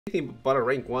Anything but a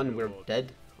rank 1, we're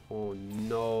dead. Oh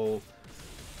no.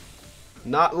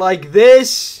 Not like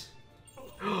this!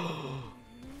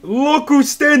 Look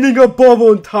who's standing above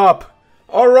on top!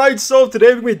 Alright, so today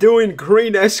we're going to be doing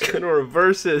Green Escanor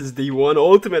versus the one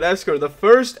Ultimate Escanor. The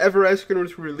first ever Escanor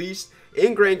to release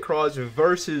in Grand Cross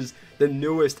versus the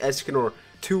newest Escanor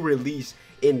to release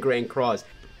in Grand Cross.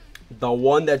 The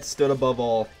one that stood above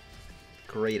all.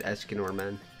 Great Escanor,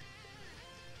 man.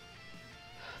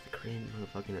 The Green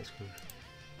motherfucking Escanor.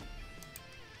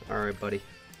 Alright, buddy.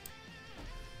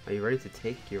 Are you ready to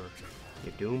take your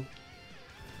doom?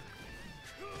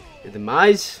 Your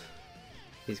demise?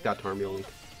 He's got Tarmiel Link,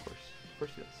 of course. Of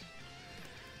course he does.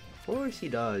 Of course he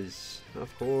does.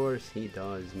 Of course he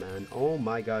does, man. Oh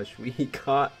my gosh, we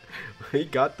got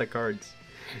the cards.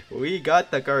 We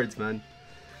got the cards, man.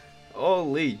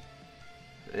 Holy.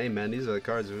 Hey man, these are the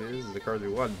cards. This is the cards we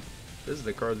won. This is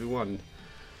the cards we won.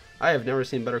 I have never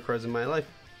seen better cards in my life.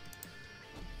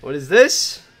 What is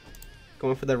this?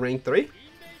 Going for the rank 3?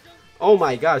 Oh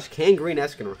my gosh, can Green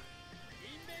Escanor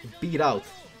beat out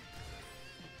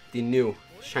the new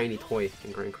shiny toy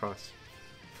in Grand Cross?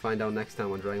 Find out next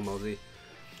time on Dragon Ball Z.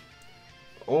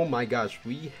 Oh my gosh,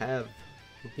 we have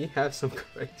some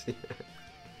crazy.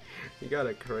 We got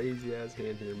a crazy ass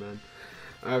hand here, man.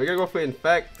 Alright, we're gonna go for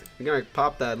Infect. We're gonna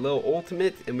pop that little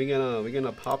ultimate, and we're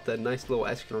gonna pop that nice little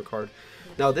Escanor card.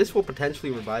 Now this will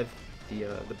potentially revive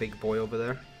the big boy over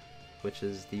there, which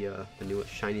is the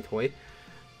newest shiny toy,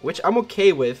 which I'm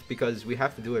okay with because we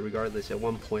have to do it regardless at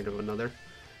one point or another.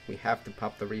 We have to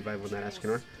pop the revive on that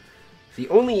Escanor. The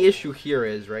only issue here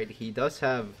is, right, he does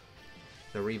have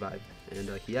the revive, and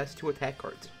he has 2 attack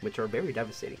cards, which are very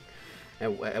devastating.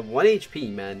 At 1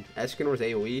 HP, man, Escanor's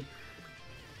AoE,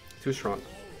 too strong.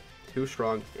 Too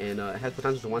strong, and it has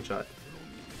potential to one-shot.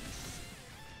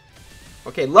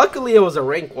 Okay, luckily it was a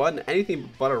rank 1. Anything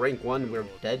but a rank 1, we're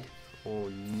dead. Oh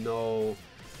no.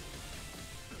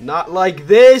 Not like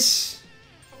this!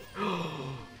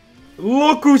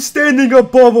 Look who's standing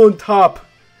above on top!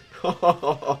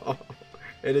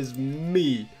 It is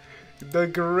me, the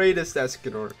greatest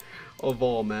Escanor of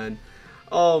all, man.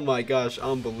 Oh my gosh,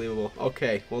 unbelievable.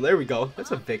 Okay, well there we go.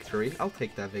 That's a victory. I'll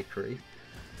take that victory.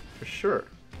 For sure.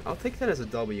 I'll take that as a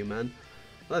W, man.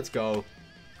 Let's go.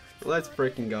 Let's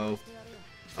freaking go.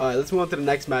 Alright, let's move on to the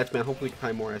next match, man. Hopefully we can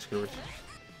find more Escanors.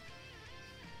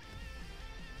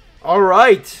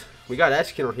 Alright! We got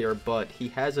Escanor here, but he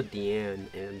has a Diane,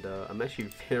 and I'm actually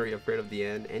very afraid of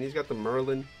Diane. And he's got the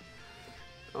Merlin.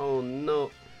 Oh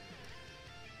no.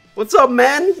 What's up,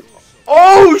 man?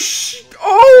 Oh,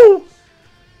 oh!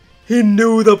 He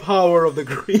knew the power of the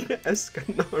Green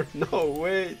Escanor. No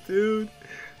way, dude.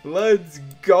 Let's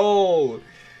go.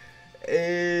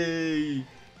 Hey.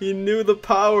 He knew the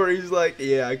power. He's like,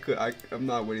 yeah, I'm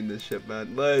not winning this shit,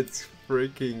 man. Let's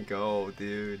freaking go,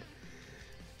 dude.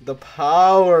 The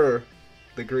power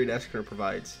the Green Escanor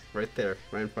provides. Right there.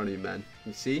 Right in front of you, man.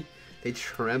 You see? They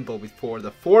tremble before the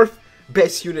 4th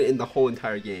best unit in the whole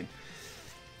entire game.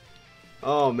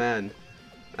 Oh, man.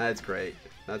 That's great.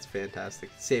 That's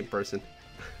fantastic. Same person.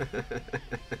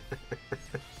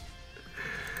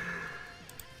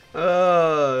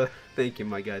 Thank you,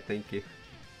 my guy. Thank you.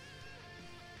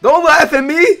 Don't laugh at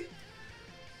me!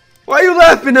 Why are you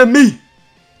laughing at me?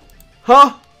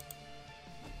 Huh?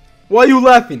 Why are you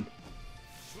laughing?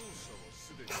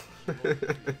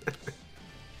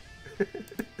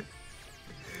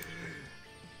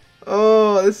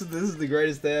 Oh, this is the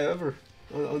greatest day ever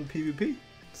on PvP.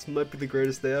 This might be the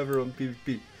greatest day ever on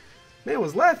PvP. Man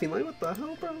was laughing like, what the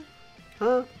hell, bro?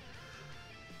 Huh?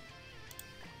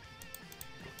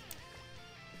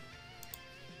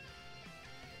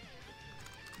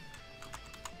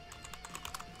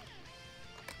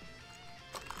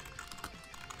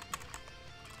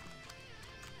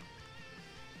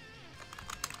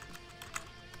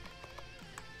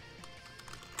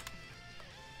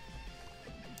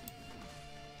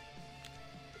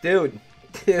 Dude,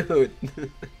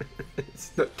 it's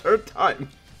the 3rd time.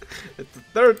 It's the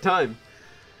 3rd time.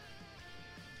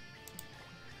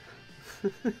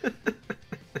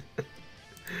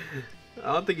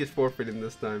 I don't think he's forfeiting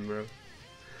this time, bro.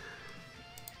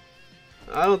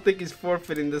 I don't think he's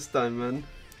forfeiting this time, man.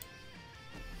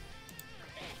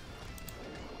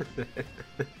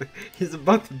 He's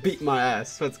about to beat my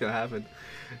ass. What's gonna happen?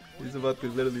 He's about to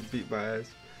literally beat my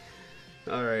ass.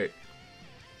 Alright.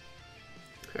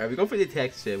 Alright, we go for the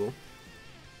attack disable.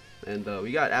 And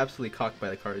we got absolutely cocked by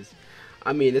the cards.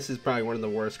 I mean, this is probably one of the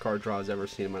worst card draws I've ever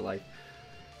seen in my life.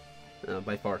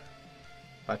 By far.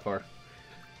 By far.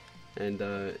 And,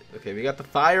 okay, we got the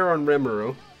fire on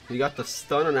Rimuru. We got the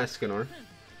stun on Escanor.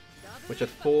 Which at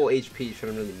full HP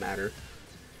shouldn't really matter.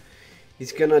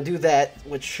 He's gonna do that,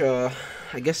 which I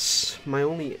guess my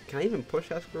only. Can I even push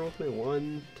Escanor Ultimate?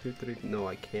 1, 2, 3. No,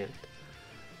 I can't.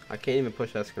 I can't even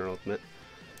push Escanor Ultimate.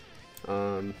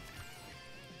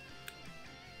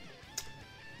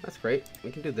 That's great. We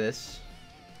can do this.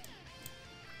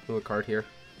 Move a card here.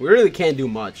 We really can't do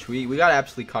much. We got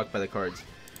absolutely cucked by the cards.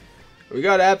 We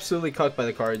got absolutely cucked by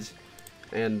the cards,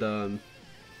 and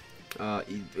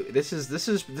this is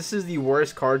the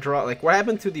worst card draw. Like, what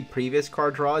happened to the previous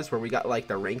card draws where we got like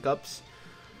the rank ups,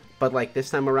 but like this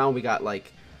time around we got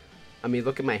like, I mean,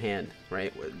 look at my hand,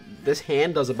 right? This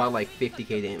hand does about like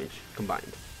 50k damage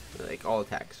combined, like all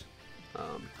attacks.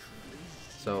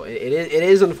 So it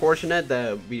is unfortunate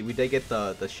that we did get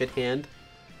the shit hand,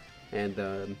 and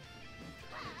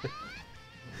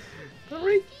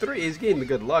rank 3 is getting the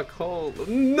good luck. Oh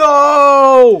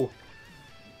no!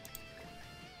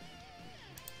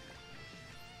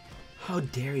 How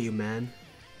dare you, man?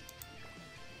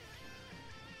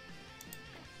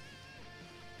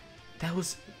 That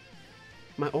was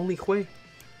my only way.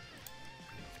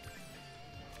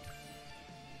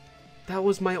 That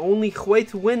was my only way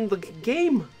to win the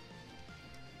game.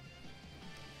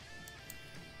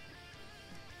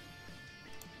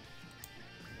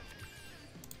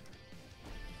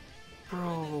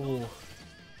 Bro.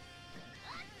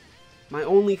 My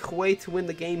only way to win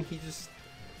the game, he just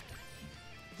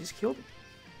killed him.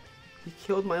 He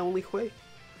killed my only way.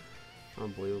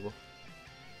 Unbelievable.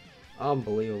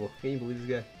 Unbelievable. Can you believe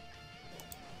this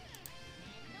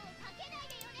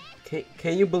guy?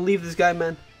 Can you believe this guy,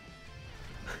 man?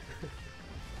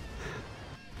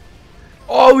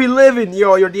 Oh, we living!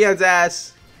 Yo, your DN's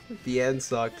ass. DN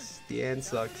sucks. DN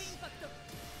sucks.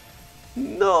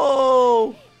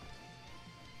 No!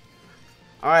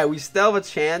 Alright, we still have a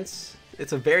chance.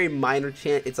 It's a very minor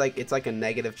chance. It's like a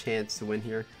negative chance to win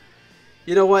here.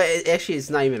 You know what? Actually, it's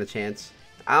not even a chance.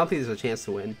 I don't think there's a chance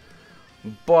to win.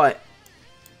 But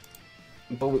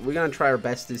we're gonna try our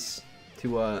bestest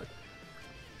to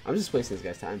I'm just wasting this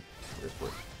guy's time at this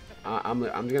point. I'm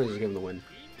gonna just give him the win.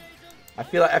 I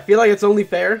feel like it's only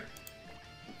fair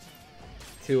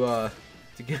to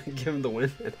give him the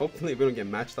win, and hopefully we don't get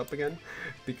matched up again,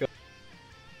 because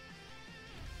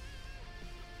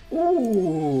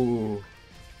ooh,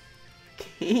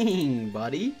 king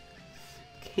buddy.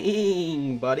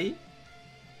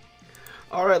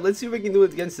 All right, let's see if we can do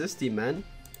it against this team, man.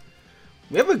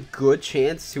 We have a good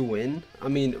chance to win. I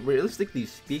mean, realistically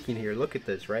speaking here, look at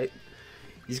this, right?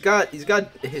 He's got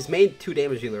his main 2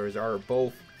 damage dealers are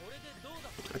both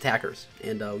attackers,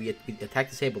 and we attack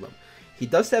disable them. He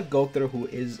does have Gother, who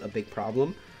is a big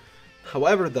problem.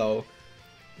 However, though,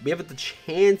 we have the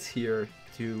chance here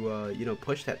to you know,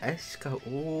 push that Esca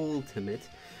ultimate.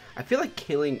 I feel like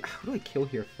killing. How do I kill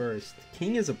here first?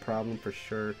 King is a problem for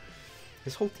sure.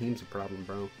 His whole team's a problem,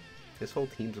 bro. His whole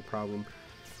team's a problem.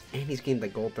 And he's getting the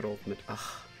Gother ultimate. Ugh.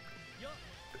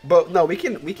 But no, we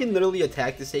can literally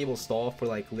attack, disable, stall for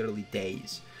like literally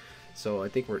days. So I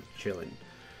think we're chilling.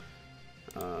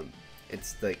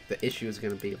 It's like the issue is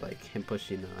gonna be like him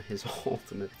pushing his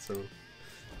ultimate. So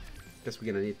I guess we're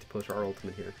gonna need to push our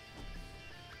ultimate here.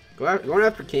 Going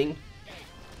after King.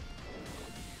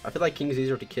 I feel like King's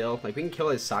easier to kill. Like, we can kill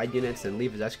his side units and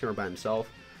leave his Escanor by himself.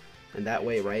 And that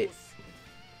way, right?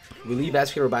 We leave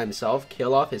Escanor by himself,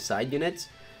 kill off his side units,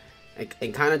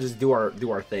 and kind of just do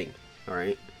our thing. All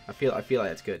right. I feel like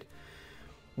that's good.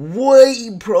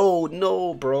 Wait, bro.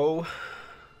 No, bro.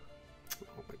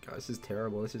 Oh my god, this is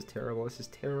terrible. This is terrible. This is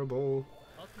terrible.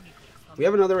 We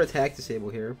have another attack disable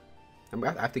here. I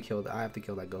have to kill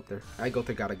that Gother.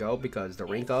 Gother gotta go because the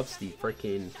rank ups, the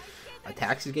freaking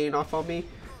attacks is getting off on me.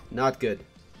 Not good.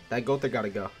 That Gother gotta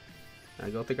go.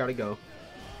 That Gother gotta go.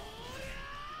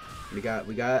 We got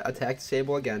attack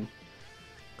disable again.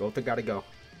 Gother gotta go.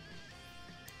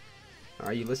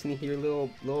 Are you listening here,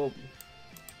 little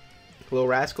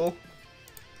rascal?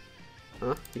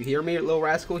 Huh? You hear me, little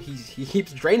rascal? He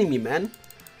keeps draining me, man.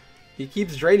 He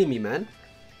keeps draining me, man.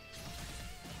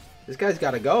 This guy's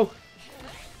gotta go.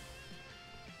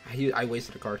 I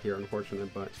wasted a card here,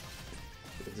 unfortunate, but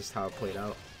it's just how it played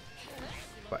out.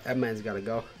 But that man's gotta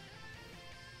go.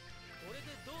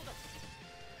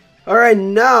 Alright,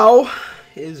 now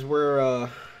is where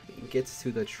it gets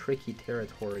to the tricky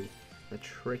territory. The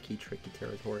tricky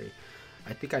territory.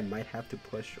 I think I might have to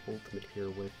push ultimate here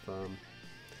with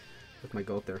my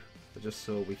Gother, just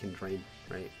so we can drain,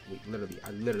 right?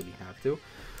 I literally have to.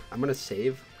 I'm gonna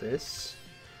save this,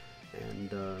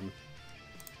 and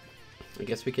I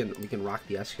guess we can rock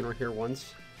the Escanor here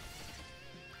once.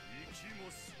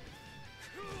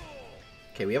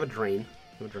 Okay, we have a drain.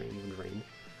 We have a drain.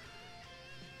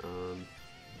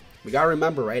 We gotta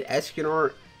remember, right?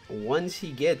 Escanor once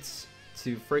he gets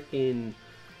to freaking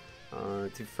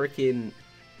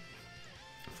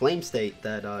flame state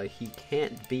that he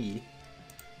cannot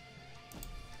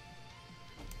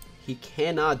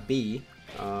be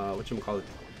whatchamacallit,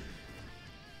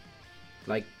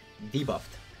 like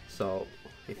debuffed. So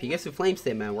if he gets to flame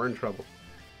state, man, we're in trouble.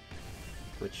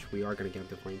 Which we are gonna get him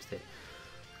to flame state.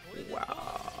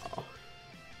 Wow.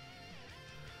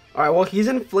 Alright, well, he's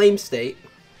in flame state.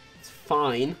 It's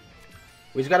fine.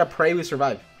 We just gotta pray we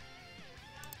survive.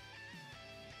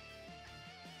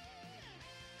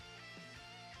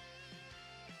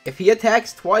 If he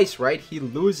attacks twice, right, he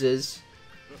loses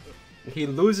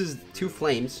 2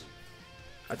 flames.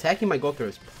 Attacking my Gothra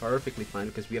is perfectly fine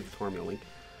because we have the Tormio Link.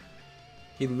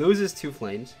 He loses 2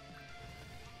 flames.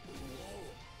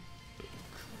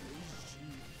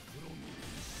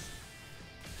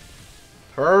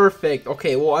 Perfect.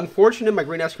 Okay, well, unfortunately, my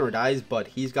Green Escanor dies, but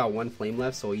he's got 1 flame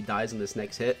left, so he dies in this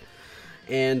next hit.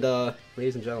 And,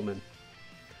 ladies and gentlemen,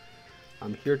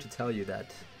 I'm here to tell you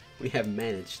that we have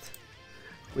managed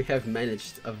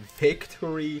a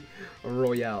victory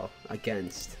royale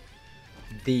against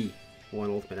the one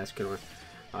ultimate Escanor.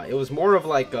 It was more of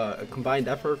like a combined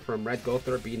effort from Red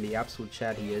Gothra being the absolute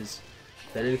Chad he is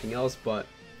than anything else, but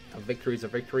a victory is a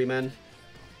victory, man,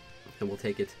 and we'll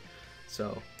take it.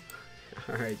 So,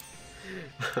 alright.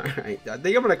 I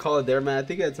think I'm gonna call it there, man. I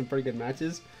think I had some pretty good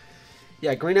matches.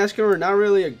 Yeah, Green Escanor, not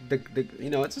really you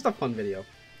know, it's just a fun video.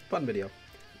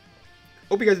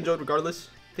 Hope you guys enjoyed regardless.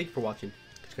 Thank you for watching.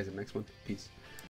 Catch you guys in the next one. Peace.